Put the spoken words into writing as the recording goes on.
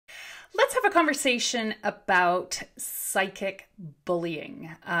Let's have a conversation about psychic bullying.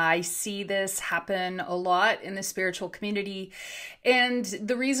 I see this happen a lot in the spiritual community. And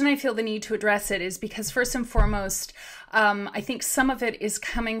the reason I feel the need to address it is because, first and foremost, I think some of it is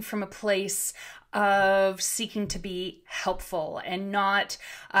coming from a place of seeking to be helpful and not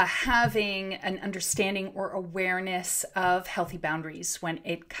having an understanding or awareness of healthy boundaries when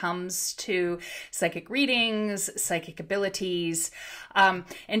it comes to psychic readings, psychic abilities.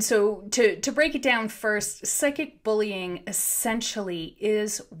 And so to break it down first, psychic bullying essentially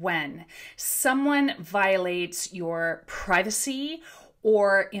is when someone violates your privacy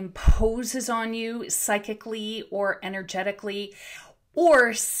or imposes on you psychically or energetically,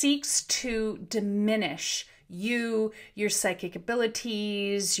 or seeks to diminish you, your psychic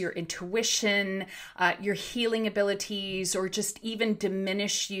abilities, your intuition, your healing abilities, or just even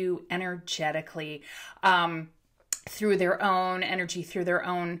diminish you energetically through their own energy, through their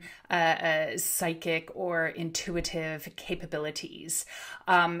own psychic or intuitive capabilities.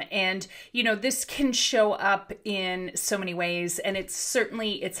 And, you know, this can show up in so many ways, and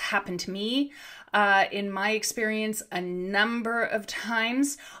it's happened to me. In my experience, a number of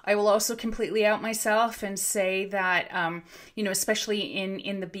times. I will also completely out myself and say that, you know, especially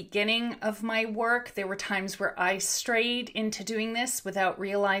in the beginning of my work, there were times where I strayed into doing this without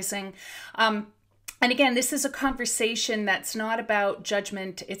realizing. And again, this is a conversation that's not about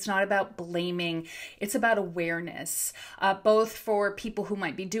judgment. It's not about blaming. It's about awareness, both for people who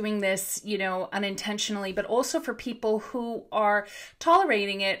might be doing this, you know, unintentionally, but also for people who are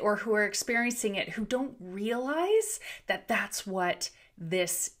tolerating it or who are experiencing it, who don't realize that that's what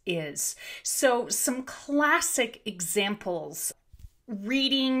this is. So some classic examples: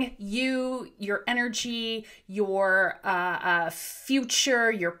 reading you, your energy, your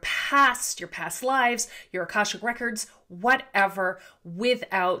future, your past lives, your Akashic records, whatever,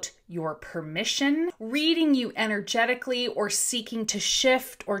 without your permission. Reading you energetically or seeking to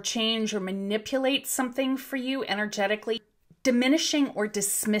shift or change or manipulate something for you energetically. Diminishing or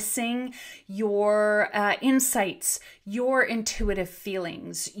dismissing your insights, your intuitive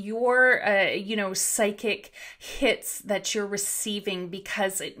feelings, your, you know, psychic hits that you're receiving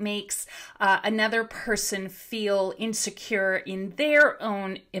because it makes another person feel insecure in their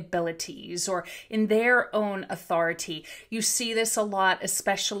own abilities or in their own authority. You see this a lot,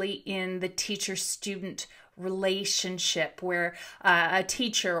 especially in the teacher-student relationship, where a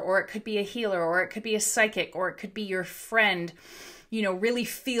teacher, or it could be a healer, or it could be a psychic, or it could be your friend, you know, really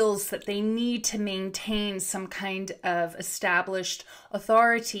feels that they need to maintain some kind of established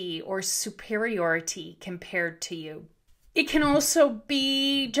authority or superiority compared to you. It can also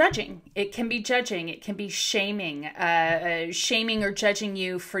be judging. It can be judging. It can be shaming, shaming or judging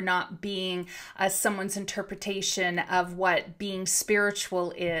you for not being someone's interpretation of what being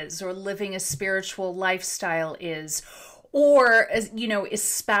spiritual is, or living a spiritual lifestyle is, or, you know,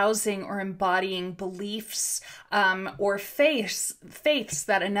 espousing or embodying beliefs or faiths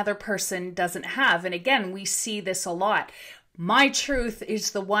that another person doesn't have. And again, we see this a lot. My truth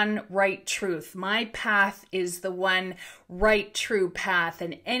is the one right truth. My path is the one right true path.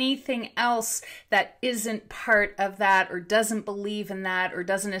 And anything else that isn't part of that, or doesn't believe in that, or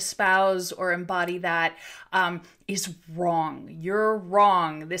doesn't espouse or embody that, is wrong. You're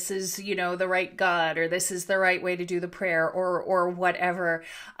wrong. This is, you know, the right God, or this is the right way to do the prayer, or whatever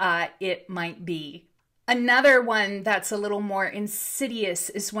it might be. Another one that's a little more insidious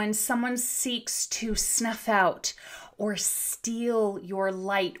is when someone seeks to snuff out or steal your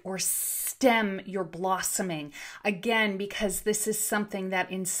light or stem your blossoming. Again, because this is something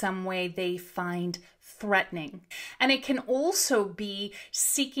that in some way they find threatening. And it can also be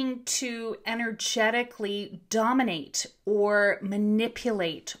seeking to energetically dominate or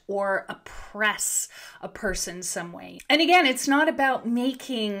manipulate or oppress a person some way. And again, it's not about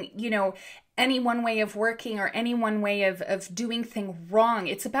making, you know, any one way of working or any one way of doing things wrong.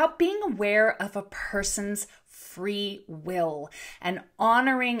 It's about being aware of a person's free will and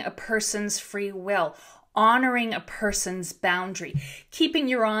honoring a person's free will, honoring a person's boundary, keeping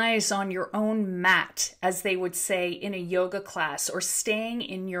your eyes on your own mat, as they would say in a yoga class, or staying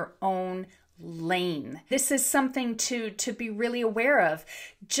in your own lane. This is something to be really aware of.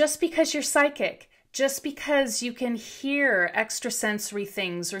 Just because you're psychic, just because you can hear extrasensory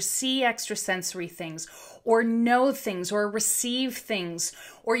things or see extrasensory things or know things or receive things,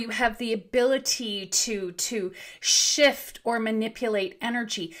 or you have the ability to shift or manipulate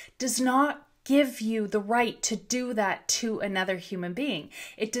energy, does not give you the right to do that to another human being.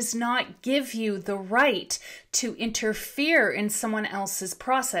 It does not give you the right to interfere in someone else's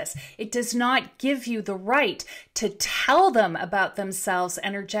process. It does not give you the right to tell them about themselves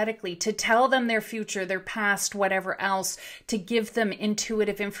energetically, to tell them their future, their past, whatever else, to give them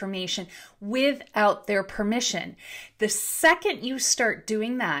intuitive information without their permission. The second you start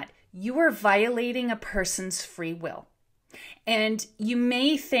doing that, you are violating a person's free will. And you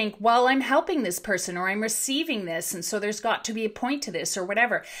may think, well, I'm helping this person or I'm receiving this, and so there's got to be a point to this or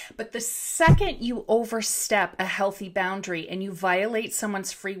whatever. But the second you overstep a healthy boundary and you violate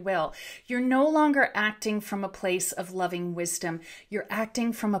someone's free will, you're no longer acting from a place of loving wisdom. You're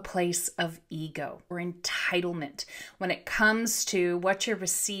acting from a place of ego or entitlement when it comes to what you're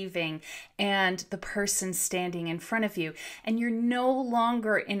receiving and the person standing in front of you. And you're no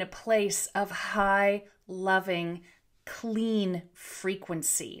longer in a place of high, loving, clean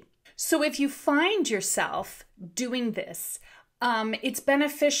frequency. So if you find yourself doing this, it's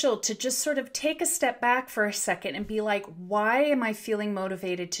beneficial to just sort of take a step back for a second and be like, why am I feeling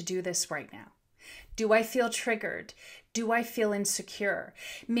motivated to do this right now? Do I feel triggered? Do I feel insecure?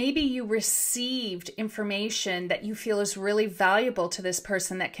 Maybe you received information that you feel is really valuable to this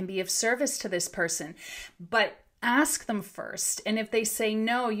person, that can be of service to this person, but ask them first. And if they say,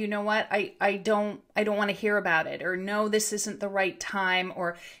 no, you know what, I don't want to hear about it, or no, this isn't the right time,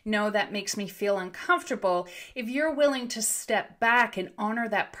 or no, that makes me feel uncomfortable. If you're willing to step back and honor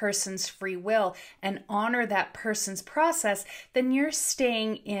that person's free will and honor that person's process, then you're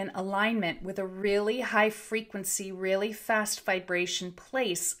staying in alignment with a really high frequency, really fast vibration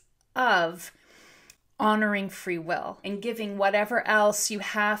place of honoring free will and giving whatever else you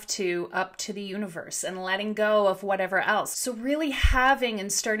have to up to the universe and letting go of whatever else. So really having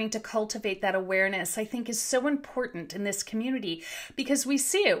and starting to cultivate that awareness, I think, is so important in this community, because we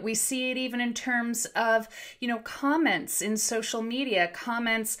see it. We see it even in terms of, comments in social media,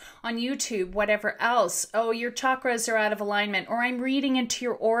 comments on YouTube, whatever else. Oh, your chakras are out of alignment, or I'm reading into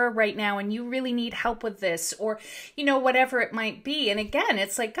your aura right now and you really need help with this, or, whatever it might be. And again,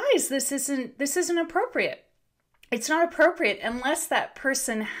 it's like, guys, this isn't appropriate. It's not appropriate unless that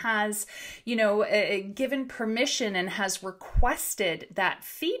person has, given permission and has requested that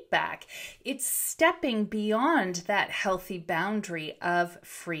feedback. It's stepping beyond that healthy boundary of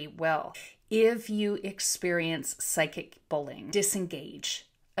free will. If you experience psychic bullying, disengage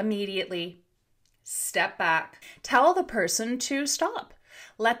immediately, step back, tell the person to stop.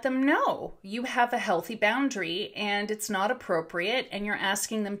 Let them know you have a healthy boundary and it's not appropriate, and you're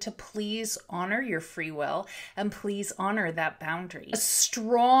asking them to please honor your free will and please honor that boundary. A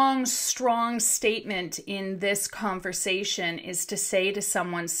strong statement in this conversation is to say to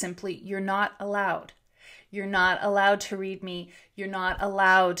someone simply, you're not allowed. You're not allowed to read me. You're not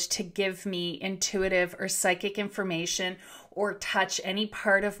allowed to give me intuitive or psychic information or touch any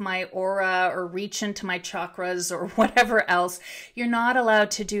part of my aura or reach into my chakras or whatever else. You're not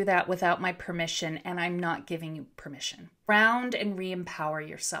allowed to do that without my permission, and I'm not giving you permission. Ground and re-empower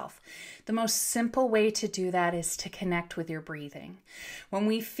yourself. The most simple way to do that is to connect with your breathing. When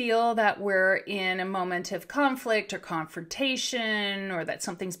we feel that we're in a moment of conflict or confrontation, or that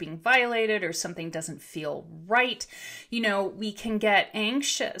something's being violated or something doesn't feel right, we can get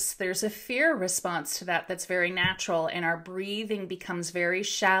anxious. There's a fear response to that that's very natural, and our breathing becomes very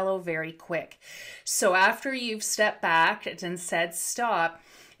shallow, very quick. So after you've stepped back and said stop,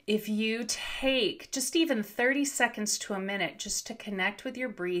 if you take just even 30 seconds to a minute just to connect with your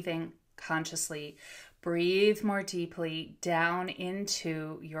breathing consciously, breathe more deeply down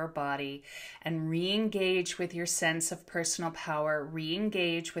into your body and re-engage with your sense of personal power,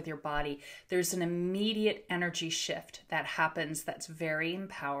 re-engage with your body, there's an immediate energy shift that happens that's very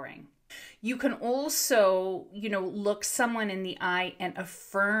empowering. You can also, look someone in the eye and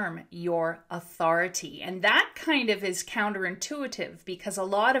affirm your authority. And that kind of is counterintuitive, because a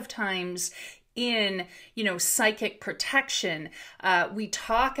lot of times in, psychic protection, we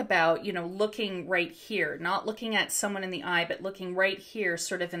talk about, looking right here, not looking at someone in the eye, but looking right here,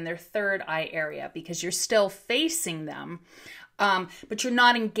 sort of in their third eye area, because you're still facing them. But you're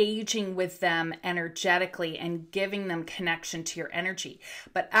not engaging with them energetically and giving them connection to your energy.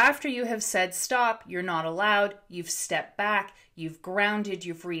 But after you have said stop, you're not allowed, you've stepped back, you've grounded,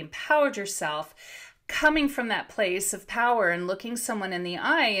 you've re-empowered yourself, coming from that place of power and looking someone in the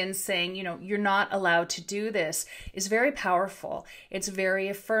eye and saying, you're not allowed to do this, is very powerful. It's very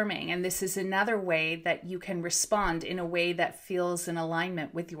affirming. And this is another way that you can respond in a way that feels in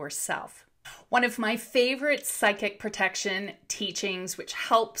alignment with yourself. One of my favorite psychic protection teachings, which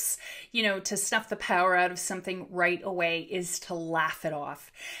helps, to snuff the power out of something right away, is to laugh it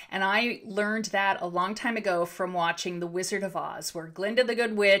off. And I learned that a long time ago from watching The Wizard of Oz, where Glinda the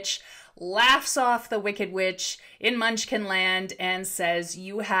Good Witch laughs off the Wicked Witch in Munchkin Land and says,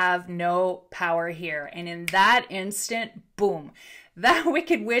 "You have no power here." And in that instant, boom, that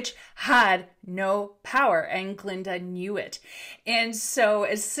Wicked Witch had no power, and Glinda knew it. And so,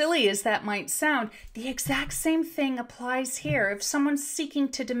 as silly as that might sound, the exact same thing applies here. If someone's seeking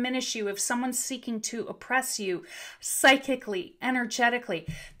to diminish you, if someone's seeking to oppress you psychically, energetically,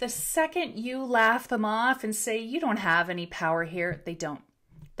 the second you laugh them off and say, "You don't have any power here," they don't.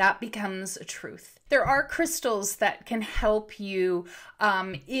 That becomes a truth. There are crystals that can help you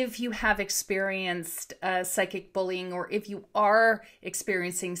if you have experienced psychic bullying, or if you are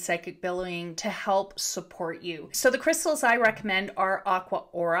experiencing psychic bullying, to help support you. So the crystals I recommend are Aqua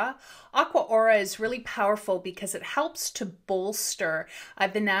Aura. Aqua Aura is really powerful because it helps to bolster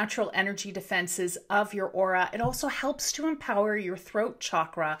the natural energy defenses of your aura. It also helps to empower your throat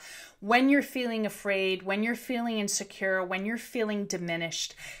chakra when you're feeling afraid, when you're feeling insecure, when you're feeling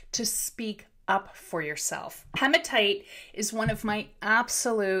diminished, to speak up for yourself. Hematite is one of my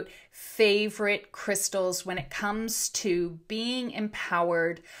absolute favorite crystals when it comes to being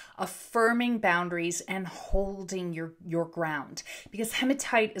empowered, affirming boundaries, and holding your ground. Because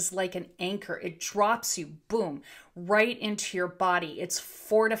hematite is like an anchor. It drops you, boom, right into your body. It's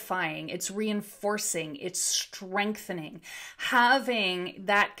fortifying, it's reinforcing, it's strengthening. Having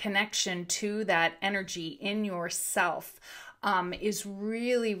that connection to that energy in yourself is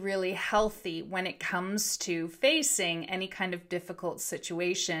really, really healthy when it comes to facing any kind of difficult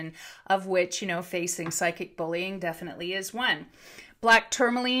situation, of which, facing psychic bullying definitely is one. Black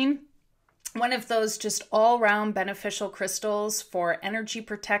tourmaline, one of those just all-round beneficial crystals for energy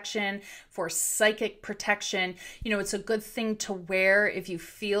protection, for psychic protection. It's a good thing to wear if you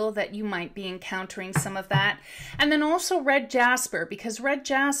feel that you might be encountering some of that. And then also red jasper, because red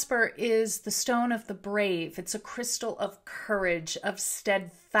jasper is the stone of the brave. It's a crystal of courage, of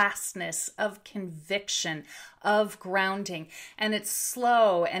steadfastness, of conviction, of grounding. And it's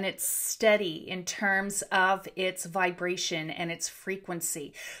slow and it's steady in terms of its vibration and its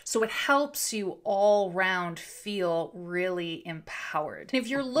frequency. So it helps you all round feel really empowered. And if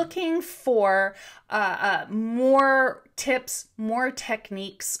you're looking for more tips, more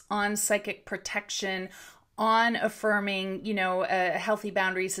techniques on psychic protection, on affirming, healthy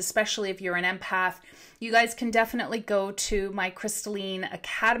boundaries, especially if you're an empath, you guys can definitely go to my Crystalline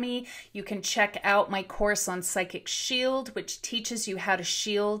Academy. You can check out my course on Psychic Shield, which teaches you how to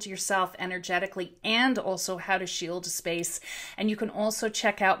shield yourself energetically and also how to shield a space. And you can also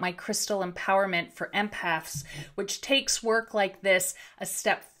check out my Crystal Empowerment for Empaths, which takes work like this a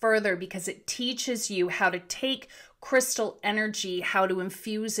step further, because it teaches you how to take crystal energy, how to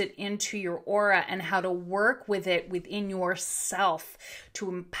infuse it into your aura, and how to work with it within yourself to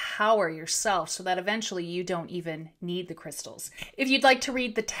empower yourself so that eventually you don't even need the crystals. If you'd like to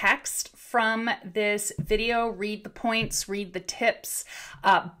read the text from this video, read the points, read the tips,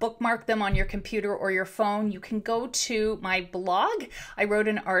 bookmark them on your computer or your phone, you can go to my blog. I wrote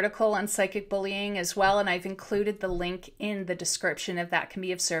an article on psychic bullying as well, and I've included the link in the description if that can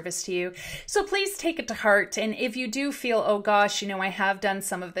be of service to you. So please take it to heart. And if you do feel, oh gosh, I have done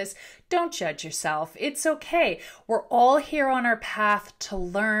some of this, don't judge yourself. It's okay. We're all here on our path to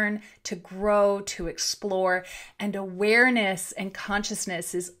learn, to grow, to explore, and awareness and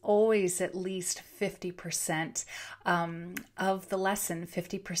consciousness is always at least 50% of the lesson,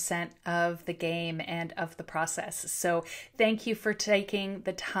 50% of the game and of the process. So thank you for taking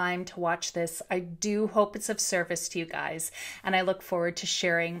the time to watch this. I do hope it's of service to you guys, and I look forward to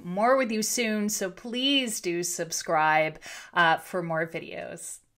sharing more with you soon. So please do subscribe for more videos.